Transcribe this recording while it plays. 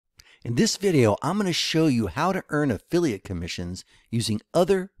In this video, I'm going to show you how to earn affiliate commissions using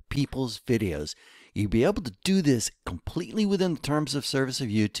other people's videos. You'll be able to do this completely within the terms of service of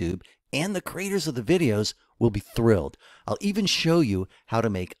YouTube, and the creators of the videos will be thrilled. I'll even show you how to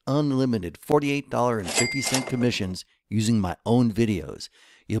make unlimited $48.50 commissions using my own videos.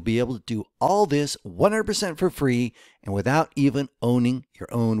 You'll be able to do all this 100% for free and without even owning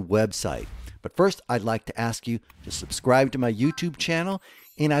your own website. But first, I'd like to ask you to subscribe to my YouTube channel,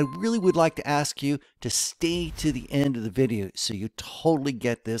 and I really would like to ask you to stay to the end of the video so you totally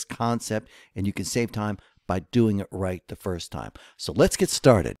get this concept and you can save time by doing it right the first time. So let's get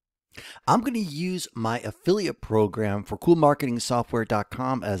started. I'm going to use my affiliate program for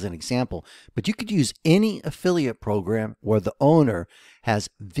coolmarketingsoftware.com as an example, but you could use any affiliate program where the owner has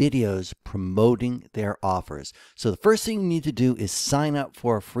videos promoting their offers. So the first thing you need to do is sign up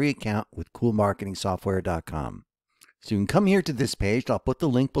for a free account with coolmarketingsoftware.com. So you can come here to this page, I'll put the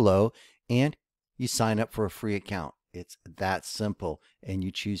link below, and you sign up for a free account. It's that simple, and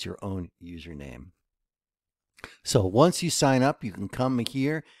you choose your own username. So once you sign up, you can come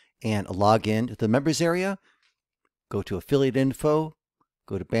here and log in to the members area, go to affiliate info,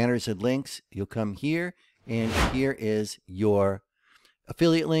 go to banners and links. You'll come here, and here is your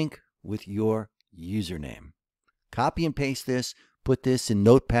affiliate link with your username. Copy and paste this, put this in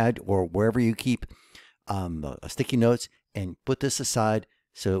Notepad or wherever you keep sticky notes, and put this aside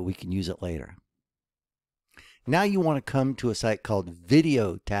so we can use it later. Now you want to come to a site called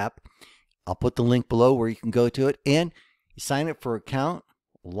Videotap. I'll put the link below where you can go to it, and you sign up for an account,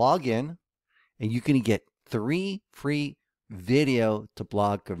 log in, and you can get 3 free video to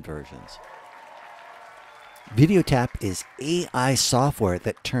blog conversions. Videotap is AI software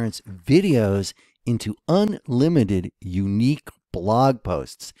that turns videos into unlimited unique blog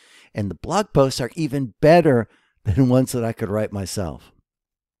posts, and the blog posts are even better than ones that I could write myself.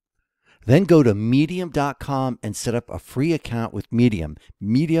 Then go to medium.com and set up a free account with Medium.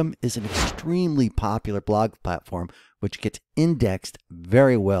 Medium is an extremely popular blog platform which gets indexed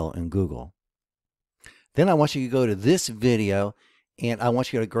very well in Google. Then I want you to go to this video, and I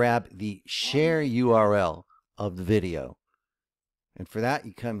want you to grab the share URL of the video. And for that,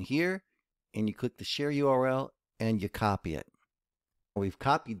 you come here and you click the share URL and you copy it. We've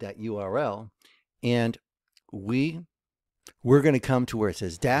copied that URL, and we're going to come to where it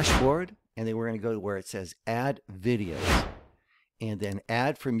says dashboard, and then we're going to go to where it says add videos, and then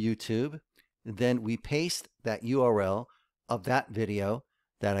add from YouTube. Then we paste that URL of that video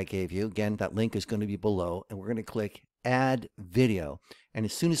that I gave you. Again, that link is going to be below, and we're going to click add video. And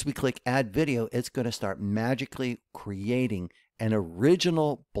as soon as we click add video, it's going to start magically creating an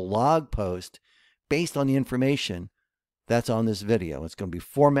original blog post based on the information that's on this video. It's going to be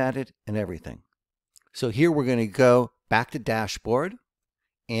formatted and everything. So here we're going to go back to dashboard,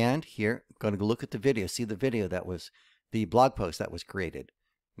 and here I'm going to look at the video, see the video that was the blog post that was created.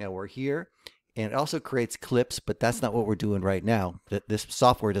 Now we're here, and it also creates clips, but that's not what we're doing right now. This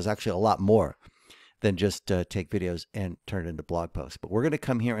software does actually a lot more than just take videos and turn it into blog posts. But we're going to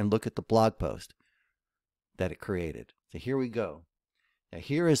come here and look at the blog post that it created. So here we go. Now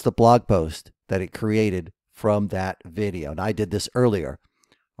here is the blog post that it created from that video, and I did this earlier.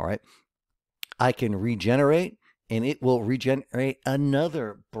 All right, I can regenerate, and it will regenerate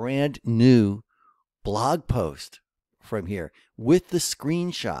another brand new blog post from here with the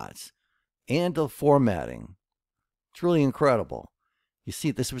screenshots and the formatting. It's really incredible. You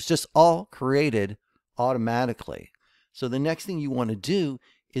see, this was just all created automatically. So the next thing you want to do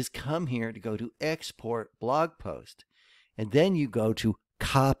is come here to go to export blog post, and then you go to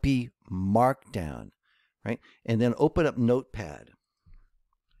copy markdown, right? And then open up Notepad.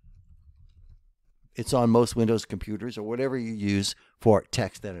 It's on most Windows computers or whatever you use for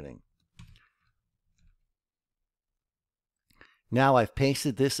text editing. Now I've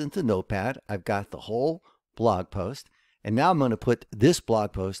pasted this into Notepad. I've got the whole blog post, and now I'm going to put this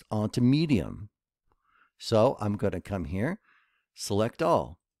blog post onto Medium. So I'm going to come here, select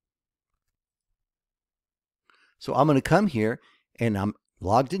all. So I'm going to come here, and I'm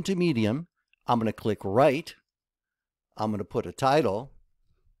logged into Medium. I'm going to click write. I'm going to put a title,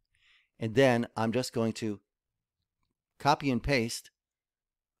 and then I'm just going to copy and paste.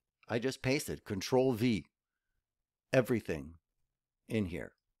 I just pasted Control V, everything in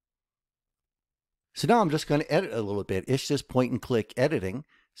here. So now I'm just going to edit a little bit. It's just point and click editing.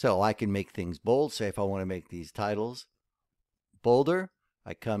 So I can make things bold. Say if I want to make these titles bolder,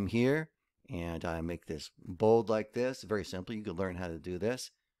 I come here and I make this bold like this. Very simple. You can learn how to do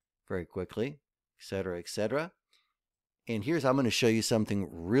this very quickly, etc., etc. And here's, I'm going to show you something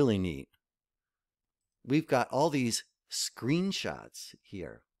really neat. We've got all these screenshots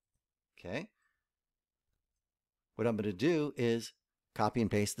here. Okay. What I'm going to do is copy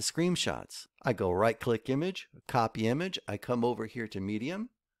and paste the screenshots. I go right click image, copy image. I come over here to medium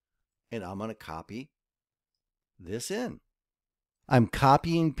and I'm going to copy this in. I'm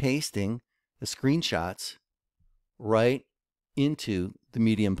copying pasting the screenshots right into the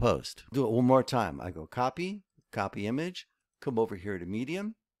medium post. Do it one more time. I go copy image, come over here to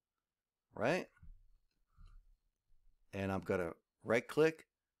medium, right? And I'm going to right click,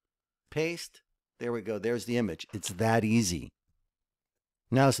 paste. There we go. There's the image. It's that easy.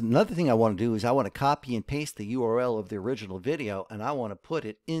 Now, another thing I want to do is I want to copy and paste the URL of the original video, and I want to put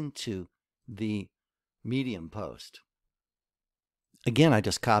it into the medium post. Again, I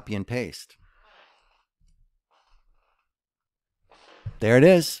just copy and paste. There it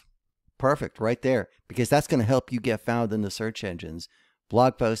is. Perfect right there, because that's going to help you get found in the search engines.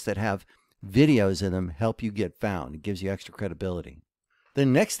 Blog posts that have videos in them help you get found. It gives you extra credibility. The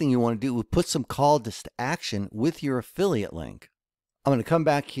next thing you want to do is put some call to action with your affiliate link. I'm going to come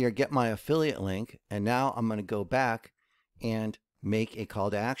back here, get my affiliate link, and now I'm going to go back and make a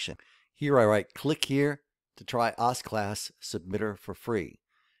call to action. Here I right click here to try OSClass Submitter for free.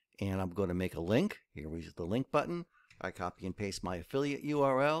 And I'm going to make a link. Here is the link button. I copy and paste my affiliate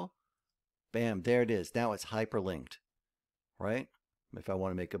URL. Bam, there it is. Now it's hyperlinked, right? If I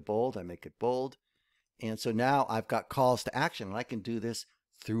want to make it bold, I make it bold. And so now I've got calls to action, and I can do this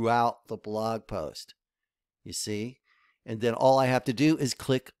throughout the blog post. You see? And then all I have to do is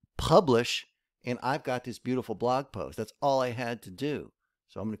click publish, and I've got this beautiful blog post. That's all I had to do.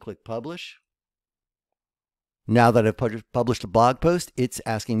 So I'm going to click publish. Now that I've published a blog post, it's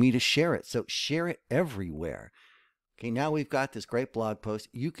asking me to share it. So share it everywhere. Okay, now we've got this great blog post.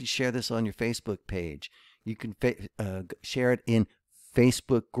 You can share this on your Facebook page. You can share it in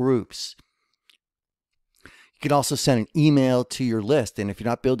Facebook groups. You can also send an email to your list. And if you're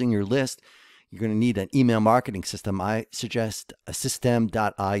not building your list, you're going to need an email marketing system. I suggest a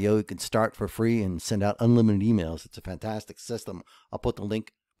system.io. You can start for free and send out unlimited emails. It's a fantastic system. I'll put the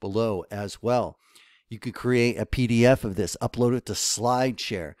link below as well. You could create a PDF of this, upload it to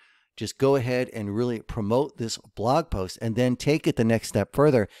SlideShare. Just go ahead and really promote this blog post, and then take it the next step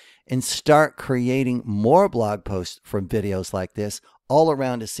further and start creating more blog posts from videos like this all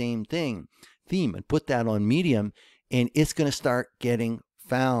around the same theme, and put that on Medium, and it's going to start getting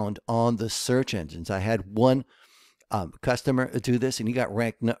found on the search engines. I had one customer do this, and he got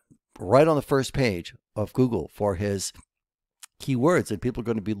ranked right on the first page of Google for his keywords, and people are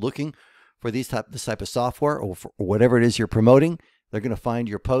going to be looking for this type of software or for whatever it is you're promoting. They're going to find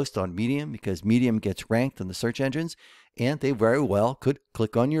your post on Medium because Medium gets ranked in the search engines, and they very well could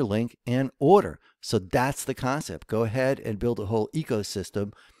click on your link and order. So that's the concept. Go ahead and build a whole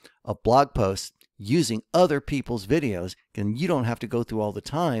ecosystem of blog posts using other people's videos, and you don't have to go through all the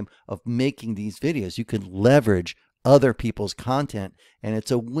time of making these videos. You can leverage other people's content, and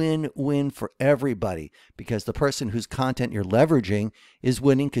it's a win-win for everybody, because the person whose content you're leveraging is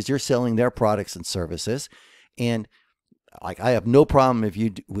winning because you're selling their products and services. And like, I have no problem with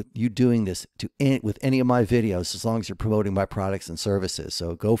you doing this with any of my videos, as long as you're promoting my products and services.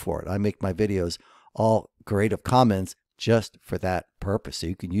 So go for it. I make my videos all Creative Commons just for that purpose, so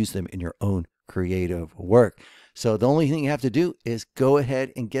you can use them in your own creative work. So the only thing you have to do is go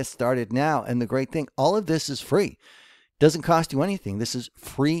ahead and get started now. And the great thing, all of this is free. Doesn't cost you anything. This is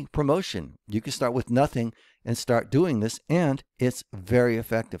free promotion. You can start with nothing and start doing this, and it's very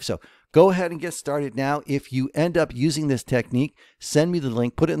effective. So go ahead and get started now. If you end up using this technique, send me the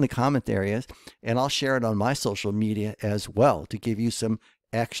link, put it in the comment areas, and I'll share it on my social media as well to give you some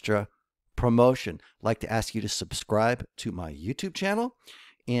extra promotion. I'd like to ask you to subscribe to my YouTube channel,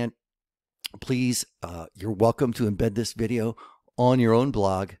 and please, you're welcome to embed this video on your own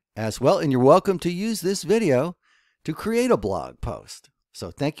blog as well, and you're welcome to use this video to create a blog post. So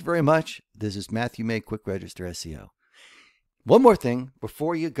thank you very much. This is Matthew May, Quick Register SEO. One more thing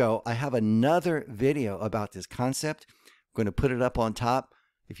before you go, I have another video about this concept. I'm going to put it up on top.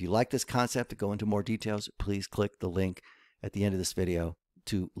 If you like this concept to go into more details, please click the link at the end of this video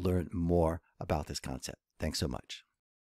to learn more about this concept. Thanks so much.